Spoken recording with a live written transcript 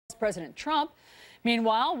President Trump,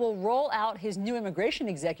 meanwhile, will roll out his new immigration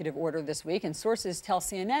executive order this week, and sources tell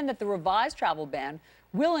CNN that the revised travel ban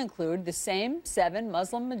will include the same 7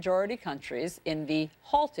 Muslim-majority countries in the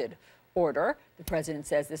halted order. The president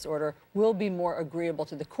says this order will be more agreeable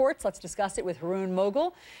to the courts. Let's discuss it with Haroon,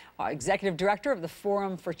 Moghul, executive director of the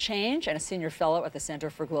Forum for Change and a senior fellow at the Center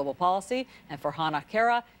for Global Policy, and Farhana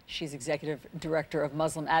Khera. She's executive director of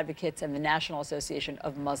Muslim Advocates and the National Association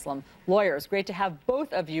of Muslim Lawyers. Great to have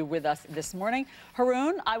both of you with us this morning.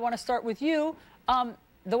 Haroon, I want to start with you.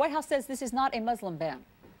 The White House says this is not a Muslim ban.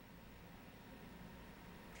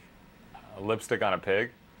 Lipstick on a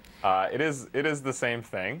pig. It is the same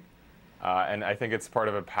thing. And I think it's part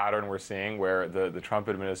of a pattern we're seeing where the Trump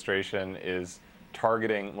administration is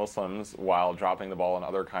targeting Muslims while dropping the ball on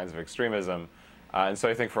other kinds of extremism. And so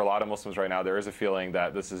I think for a lot of Muslims right now, there is a feeling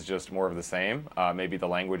that this is just more of the same. Maybe the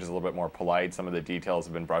language is a little bit more polite. Some of the details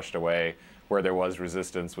have been brushed away where there was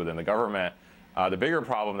resistance within the government. The bigger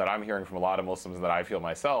problem that I'm hearing from a lot of Muslims and that I feel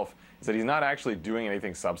myself is that he's not actually doing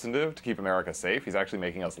anything substantive to keep America safe. He's actually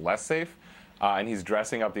making us less safe. And he's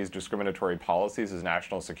dressing up these discriminatory policies as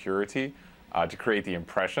national security to create the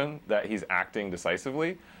impression that he's acting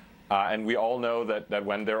decisively. And we all know that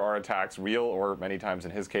when there are attacks, real or many times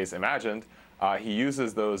in his case imagined, he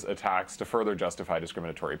uses those attacks to further justify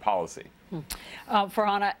discriminatory policy.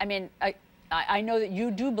 Farhana, I mean, I know that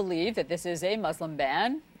you do believe that this is a Muslim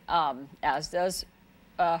ban, as does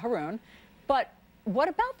Haroon. But what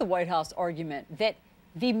about the White House argument that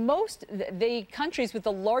the countries with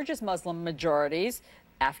the largest Muslim majorities,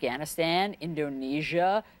 Afghanistan,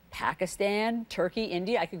 Indonesia, Pakistan, Turkey,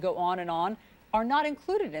 India, I could go on, are not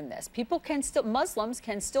included in this? Muslims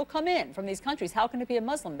can still come in from these countries. How can it be a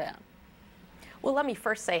Muslim ban? Well, let me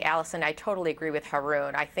first say, Allison, I totally agree with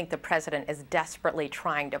Haroon. I think the president is desperately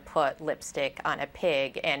trying to put lipstick on a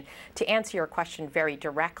pig. And to answer your question very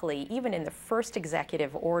directly, even in the first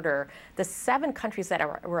executive order, the 7 countries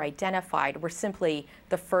that were identified were simply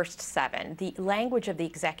the first 7. The language of the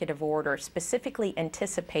executive order specifically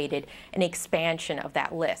anticipated an expansion of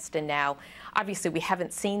that list. And now, obviously, we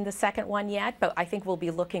haven't seen the second one yet, but I think we'll be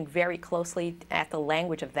looking very closely at the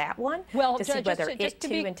language of that one to see whether it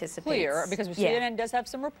too anticipates. Clear, because CNN does have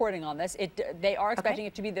some reporting on this. They are expecting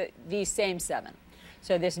it to be the same 7.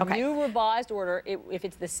 So this new revised order, if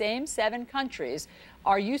it's the same 7 countries,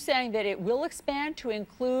 are you saying that it will expand to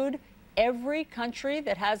include every country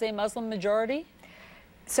that has a Muslim majority?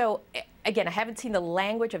 So again, I haven't seen the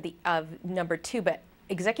language of number 2, but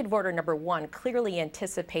Executive Order number 1 clearly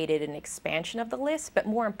anticipated an expansion of the list, but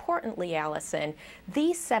more importantly, Allison,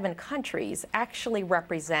 these 7 countries actually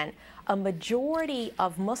represent a majority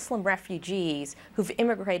of Muslim refugees who've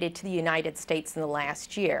immigrated to the United States in the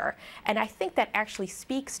last year. And I think that actually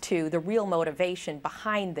speaks to the real motivation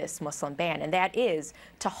behind this Muslim ban, and that is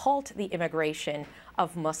to halt the immigration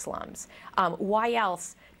of Muslims. Why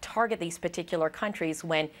else target these particular countries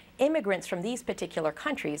when immigrants from these particular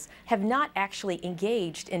countries have not actually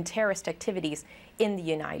engaged in terrorist activities in the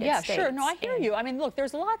United States? Yeah, sure. No, I hear you. I mean, look,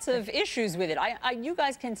 there's lots of issues with it. You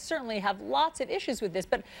guys can certainly have lots of issues with this,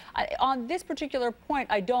 but on this particular point,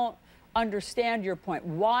 I don't understand your point.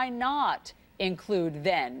 Why not include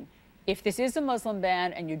then, if this is a Muslim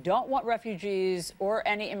ban and you don't want refugees or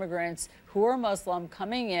any immigrants who are Muslim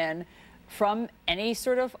coming in from any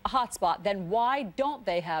sort of hotspot, then why don't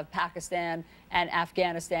they have Pakistan and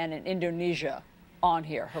Afghanistan and Indonesia on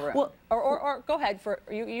here, Haroon? Well, or go ahead,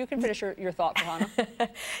 you can finish your thought, Farhana.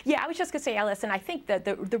 Yeah, I was just going to say, Alice, and I think that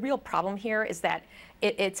the real problem here is that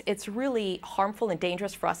it's really harmful and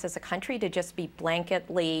dangerous for us as a country to just be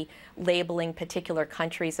blanketly labeling particular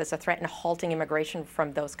countries as a threat and halting immigration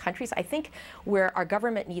from those countries. I think where our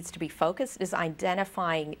government needs to be focused is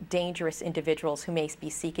identifying dangerous individuals who may be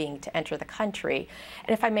seeking to enter the country.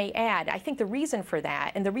 And if I may add, I think the reason for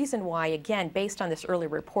that, and the reason why, again, based on this early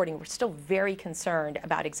reporting, we're still very concerned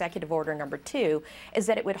about Executive Order number 2, is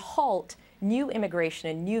that it would halt new immigration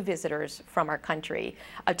and new visitors from our country,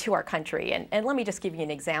 to our country. And let me just give you an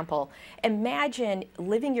example. Imagine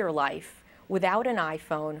living your life without an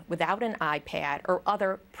iPhone, without an iPad, or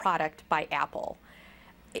other product by Apple.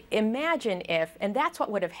 Imagine if, and that's what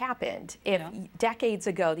would have happened if decades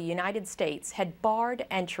ago the United States had barred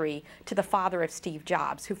entry to the father of Steve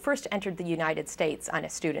Jobs, who first entered the United States on a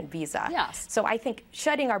student visa. Yes. So I think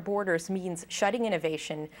shutting our borders means shutting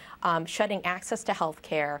innovation, shutting access to health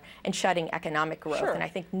care, and shutting economic growth. Sure. And I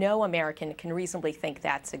think no American can reasonably think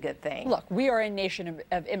that's a good thing. Look, we are a nation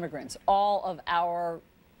of immigrants. All of our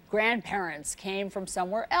grandparents came from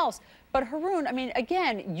somewhere else. But Haroon, I mean,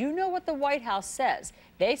 again, you know what the White House says.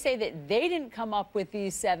 They say that they didn't come up with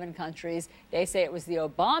these 7 countries. They say it was the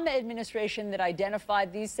Obama administration that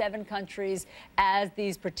identified these 7 countries as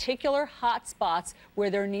these particular hot spots where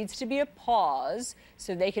there needs to be a pause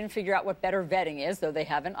so they can figure out what better vetting is, though they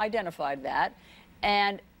haven't identified that.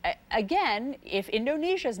 And again, if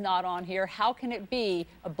Indonesia's not on here, how can it be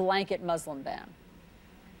a blanket Muslim ban?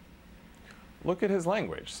 Look at his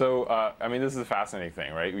language. So, I mean, this is a fascinating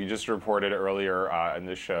thing, right? We just reported earlier in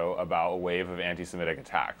this show about a wave of anti-Semitic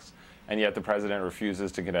attacks, and yet the president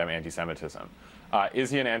refuses to condemn anti-Semitism.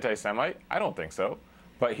 Is he an anti-Semite? I don't think so,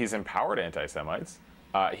 but he's empowered anti-Semites.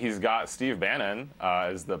 He's got Steve Bannon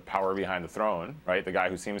as the power behind the throne, right? The guy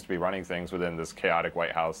who seems to be running things within this chaotic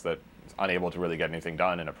White House that is unable to really get anything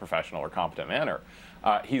done in a professional or competent manner.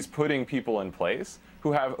 He's putting people in place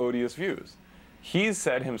who have odious views. He's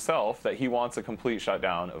said himself that he wants a complete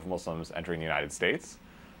shutdown of Muslims entering the United States.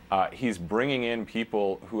 He's bringing in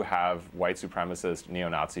people who have white supremacist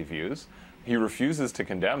neo-Nazi views. He refuses to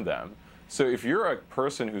condemn them. So if you're a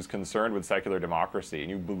person who's concerned with secular democracy and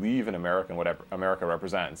you believe in America and what America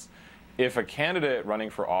represents, if a candidate running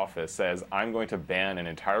for office says, I'm going to ban an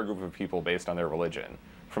entire group of people based on their religion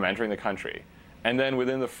from entering the country, and then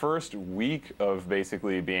within the first week of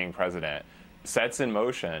basically being president, sets in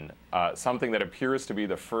motion something that appears to be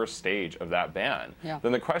the first stage of that ban,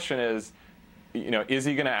 then the question is, you know, is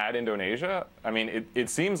he going to add Indonesia? I mean, it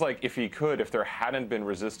seems like if he could, if there hadn't been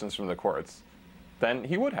resistance from the courts, then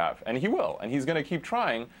he would have, and he will, and he's going to keep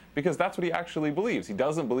trying because that's what he actually believes. He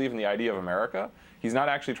doesn't believe in the idea of America. He's not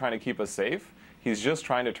actually trying to keep us safe. He's just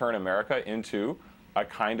trying to turn America into a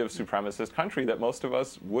kind of supremacist country that most of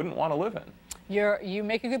us wouldn't want to live in. You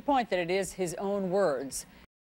make a good point that it is his own words.